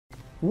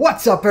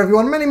What's up,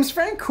 everyone? My name is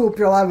Frank. Hope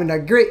you're all having a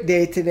great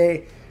day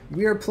today.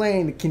 We are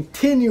playing the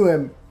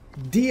Continuum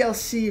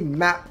DLC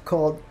map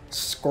called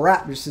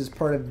Scrap. This is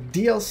part of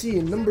DLC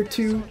number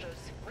 2,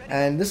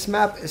 and this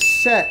map is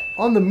set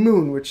on the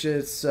moon, which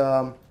is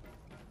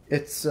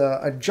it's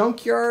a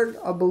junkyard,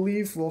 I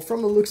believe. Well,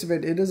 from the looks of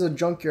it, it is a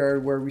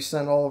junkyard where we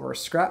send all of our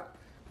scrap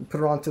and put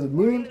it onto the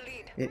moon.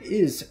 It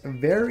is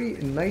very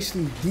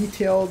nicely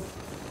detailed.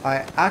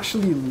 I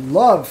actually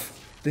love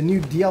the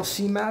new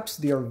DLC maps.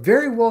 They are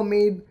very well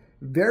made,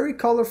 very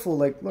colorful.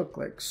 Like, look,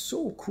 like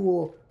so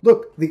cool.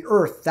 Look, the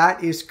Earth.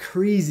 That is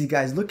crazy,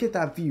 guys. Look at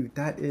that view.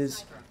 That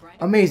is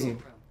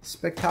amazing.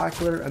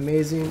 Spectacular,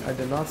 amazing. I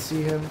did not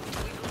see him.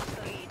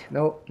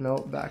 Nope,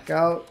 nope, back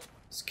out.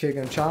 This kid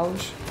gonna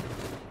challenge.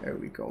 There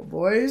we go,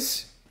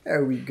 boys.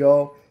 There we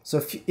go.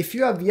 So if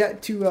you have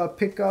yet to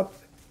pick up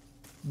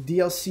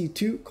DLC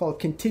 2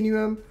 called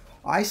Continuum,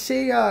 I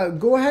say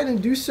go ahead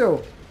and do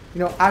so.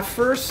 You know, at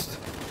first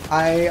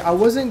I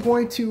wasn't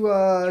going to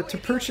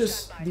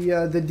purchase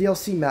the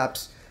DLC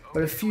maps,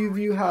 but a few of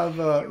you have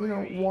you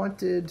know,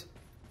 wanted.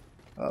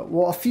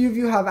 Well, a few of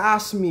you have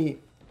asked me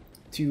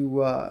to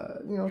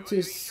you know,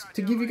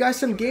 to give you guys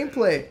some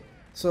gameplay,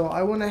 so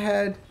I went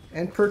ahead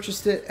and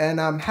purchased it, and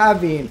I'm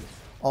having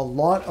a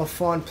lot of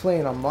fun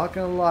playing. I'm not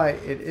gonna lie,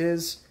 it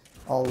is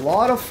a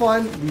lot of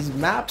fun. These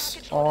maps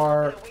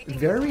are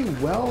very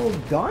well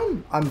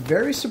done. I'm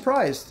very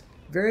surprised,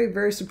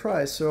 very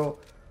surprised. So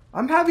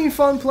I'm having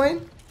fun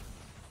playing.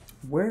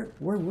 Where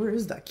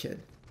is that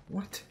kid?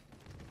 What?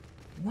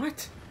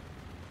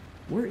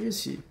 Where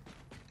is he?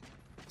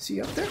 Is he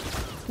up there?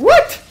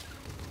 What?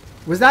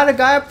 Was that a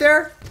guy up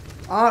there?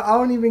 I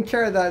don't even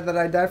care that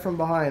I died from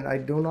behind. I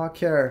do not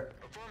care.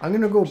 I'm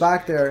gonna go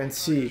back there and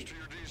see.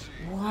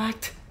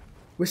 What?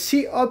 Was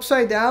he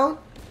upside down?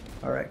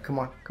 Alright, come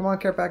on,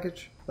 care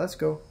package. Let's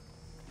go.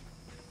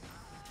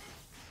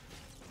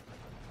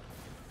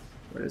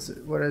 What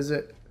is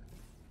it?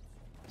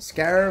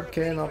 Scarab?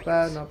 Okay, not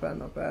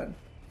bad.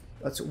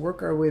 Let's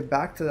work our way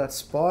back to that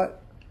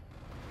spot.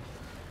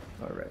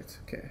 Alright,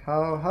 okay.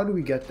 How do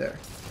we get there?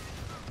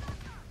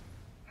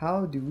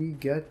 How do we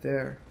get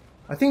there?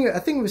 I think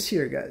it was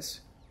here, guys.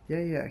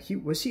 Yeah.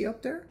 Was he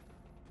up there?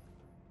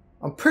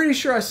 I'm pretty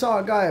sure I saw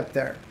a guy up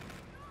there.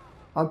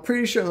 I'm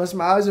pretty sure, unless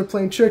my eyes are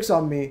playing tricks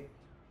on me.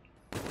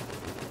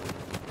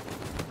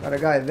 Got a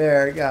guy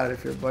there. Get out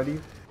of here, buddy.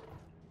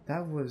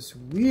 That was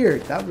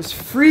weird. That was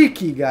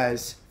freaky,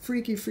 guys.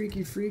 Freaky.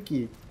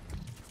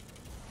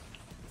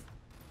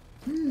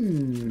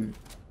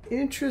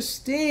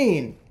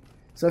 Interesting.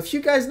 So if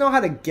you guys know how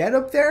to get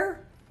up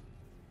there.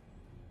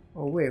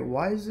 Oh wait,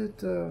 why is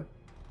it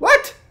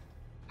what?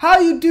 How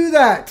you do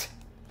that?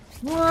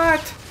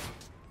 What?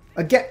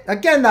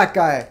 Again that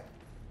guy.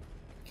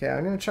 Okay,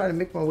 I'm gonna try to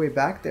make my way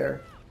back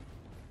there.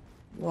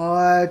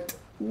 What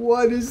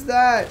is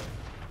that?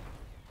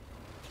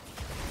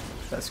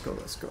 Let's go.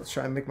 Let's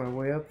try and make my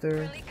way up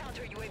there.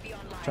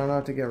 Try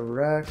not to get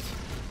wrecked.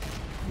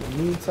 In the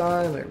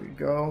meantime, there we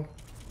go.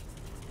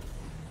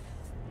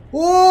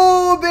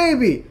 Oh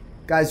baby,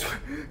 guys,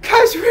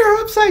 we are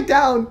upside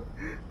down.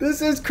 This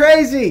is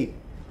crazy.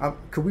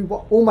 Could we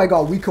walk? Oh my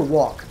god, we could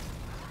walk.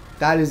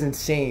 That is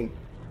insane.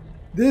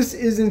 This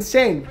is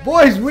insane,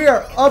 boys. We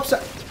are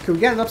upside. Can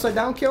we get an upside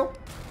down kill?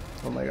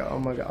 Oh my god.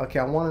 Okay,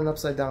 I want an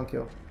upside down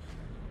kill.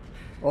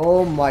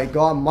 Oh my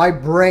god, my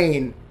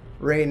brain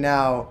right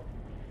now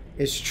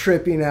is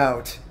tripping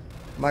out.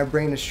 My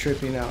brain is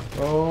tripping out.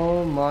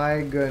 Oh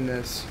my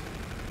goodness.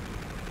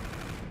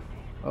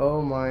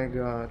 Oh my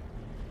god.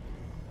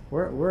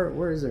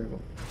 Where is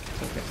everyone?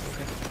 Okay.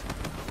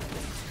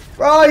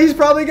 Bro, he's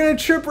probably gonna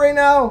trip right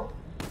now.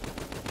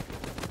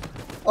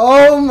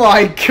 Oh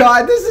my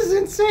god, this is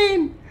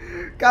insane.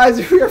 Guys,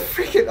 we are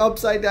freaking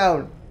upside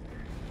down.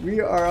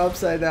 We are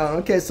upside down.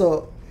 Okay,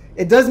 so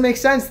it does make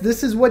sense.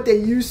 This is what they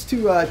use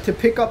to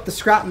pick up the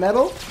scrap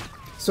metal.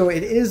 So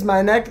it is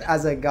magnetic,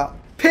 as I got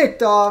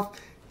picked off.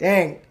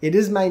 Dang, it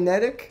is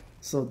magnetic.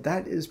 So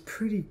that is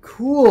pretty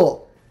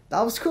cool.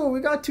 That was cool.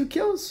 We got 2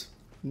 kills.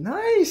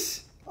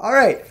 Nice.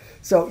 Alright,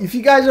 so if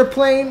you guys are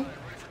playing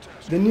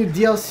the new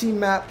DLC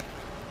map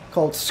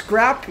called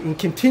Scrap in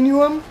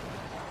Continuum,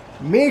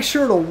 make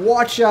sure to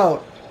watch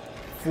out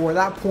for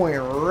that point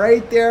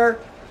right there.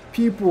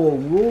 People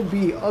will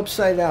be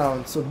upside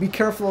down, so be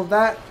careful of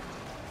that.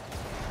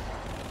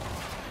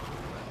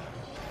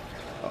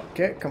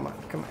 Okay, come on.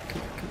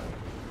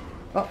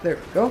 Oh, there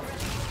we go.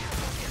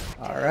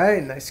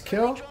 Alright, nice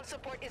kill.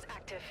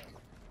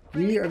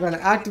 We are going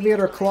to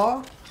activate our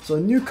claw. So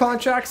new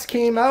contracts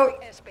came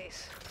out,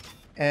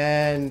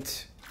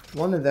 and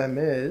one of them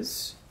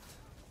is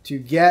to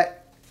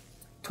get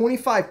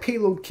 25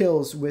 payload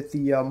kills with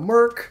the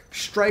Merc,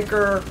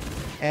 Striker,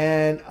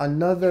 and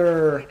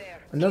another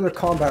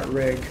combat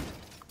rig.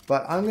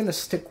 But I'm gonna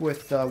stick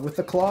with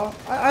the claw.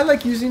 I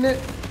like using it.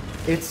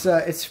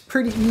 It's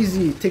pretty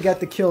easy to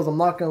get the kills. I'm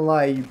not gonna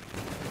lie. You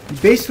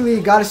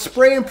basically gotta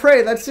spray and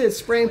pray. That's it.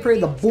 Spray and pray.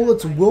 The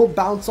bullets will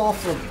bounce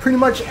off of pretty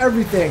much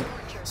everything.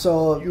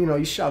 So you know,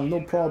 you should have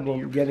no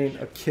problem getting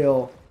a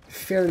kill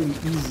fairly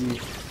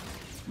easy.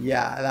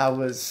 Yeah, that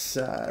was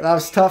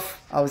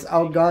tough. I was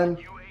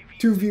outgunned.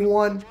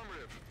 2v1.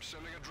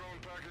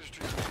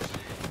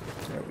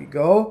 There we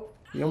go.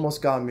 He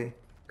almost got me.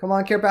 Come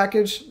on, care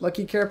package.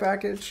 Lucky care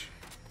package.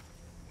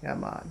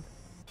 Come on.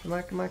 Come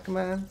on, come on, come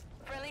on.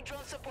 Friendly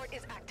drone support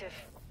is active.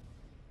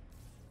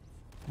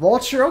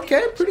 Vulture,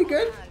 okay, pretty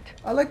good.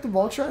 I like the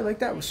vulture. I like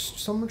that. Was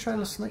someone trying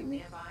to snipe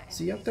me?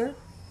 See up there?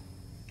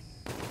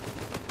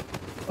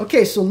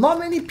 Okay, so not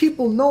many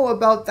people know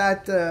about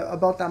that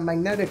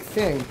magnetic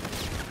thing,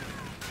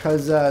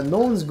 because no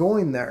one's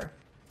going there.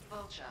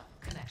 Vulture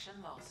connection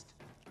lost.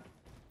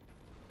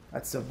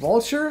 That's a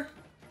vulture.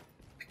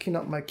 Picking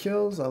up my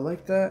kills. I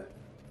like that.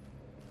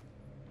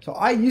 So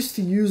I used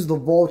to use the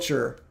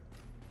vulture,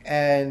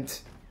 and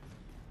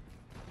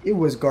it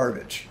was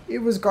garbage. It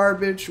was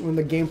garbage when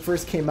the game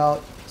first came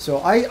out. So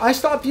I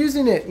stopped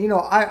using it. You know,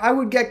 I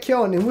would get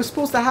killed and it was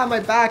supposed to have my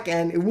back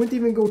and it wouldn't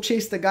even go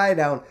chase the guy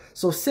down.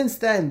 So since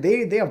then,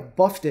 they have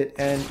buffed it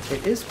and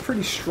it is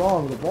pretty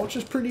strong. The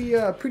vulture's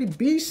pretty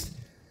beast.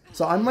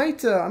 So I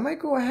might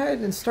go ahead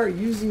and start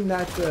using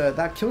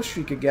that kill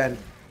streak again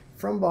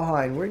from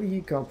behind. Where did he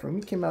come from?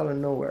 He came out of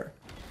nowhere.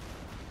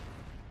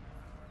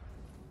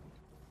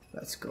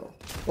 Let's go.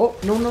 Oh,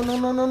 no, no, no,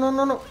 no, no, no,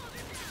 no, no.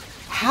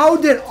 How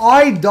did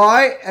I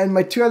die and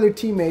my two other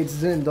teammates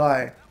didn't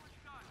die?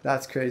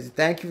 That's crazy.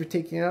 Thank you for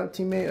taking it out,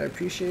 teammate. I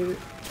appreciate it.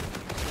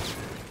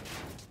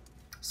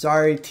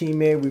 Sorry,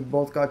 teammate. We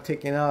both got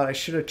taken out. I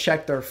should have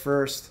checked our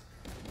first.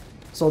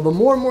 So the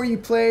more and more you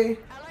play,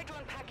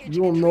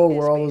 you will know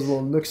where all those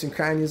little nooks and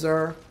crannies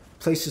are.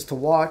 Places to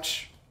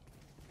watch.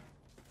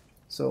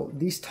 So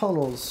these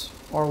tunnels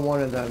are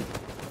one of them.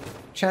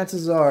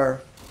 Chances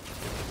are...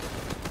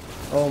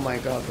 Oh my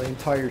god, the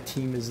entire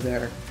team is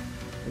there.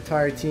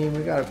 Entire team,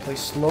 we gotta play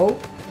slow,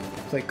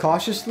 play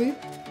cautiously.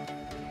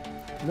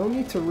 No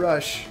need to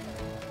rush.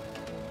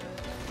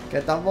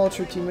 Get that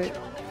vulture, teammate.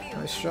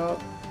 Nice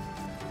job.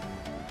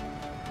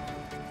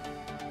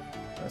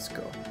 Let's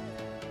go.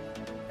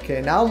 Okay,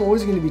 now I'm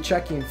always gonna be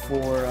checking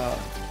for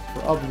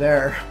up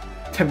there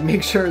to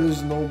make sure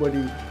there's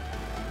nobody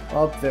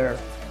up there.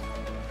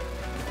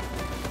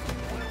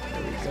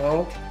 There we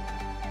go.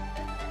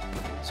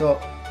 So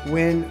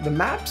when the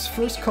maps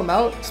first come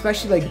out,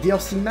 especially like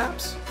DLC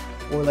maps,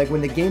 or like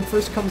when the game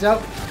first comes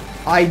out,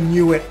 I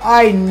knew it.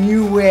 I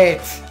knew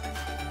it.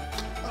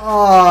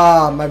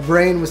 Ah, my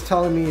brain was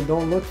telling me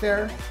don't look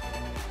there,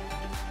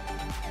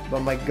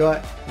 but my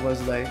gut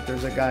was like,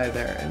 there's a guy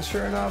there, and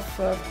sure enough,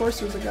 of course,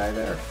 there's a guy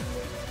there.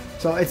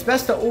 So it's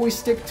best to always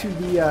stick to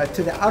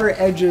the outer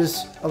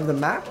edges of the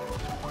map,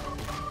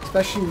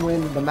 especially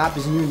when the map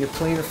is new and you're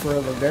playing it for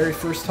the very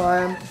first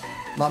time.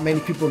 Not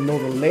many people know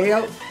the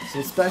layout, so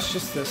it's best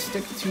just to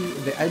stick to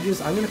the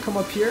edges. I'm gonna come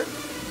up here,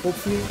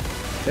 hopefully.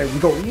 There we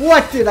go.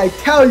 What did I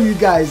tell you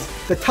guys?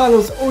 The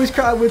tunnel's always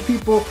crowded with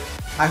people.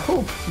 I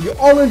hope you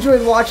all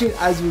enjoyed watching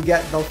as we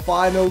get the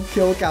final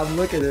kill count.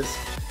 Look at this.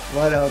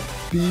 What a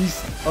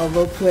beast of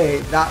a play.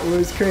 That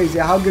was crazy.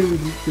 How good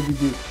did we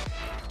do?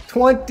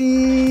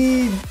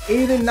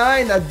 28 and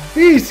 9. That's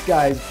beast,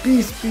 guys.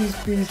 Beast,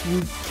 beast, beast.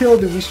 We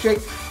killed it. We straight...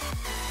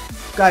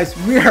 Guys,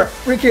 we are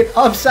freaking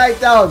upside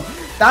down.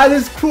 That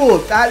is cool.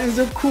 That is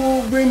a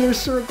cool winner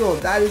circle.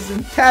 That is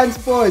intense,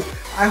 boys.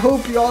 I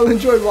hope you all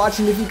enjoyed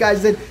watching. If you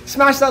guys did,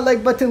 smash that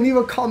like button, leave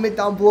a comment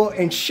down below,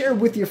 and share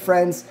with your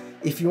friends.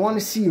 If you want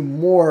to see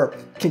more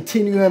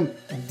Continuum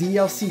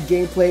DLC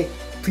gameplay,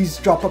 please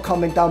drop a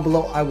comment down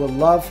below. I would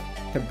love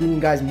to bring you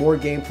guys more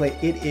gameplay.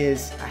 It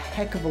is a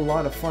heck of a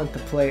lot of fun to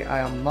play. I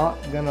am not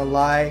gonna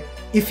lie.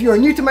 If you are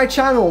new to my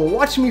channel or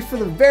watching me for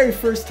the very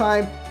first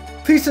time,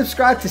 please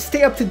subscribe to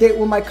stay up to date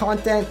with my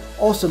content.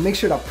 Also, make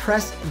sure to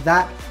press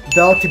that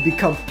bell to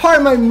become part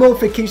of my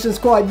notification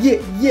squad.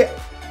 Yeah, yeah.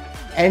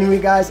 Anyway,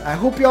 guys, I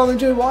hope you all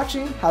enjoyed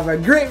watching. Have a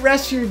great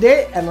rest of your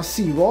day, and I'll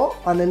see you all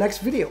on the next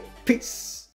video. Peace.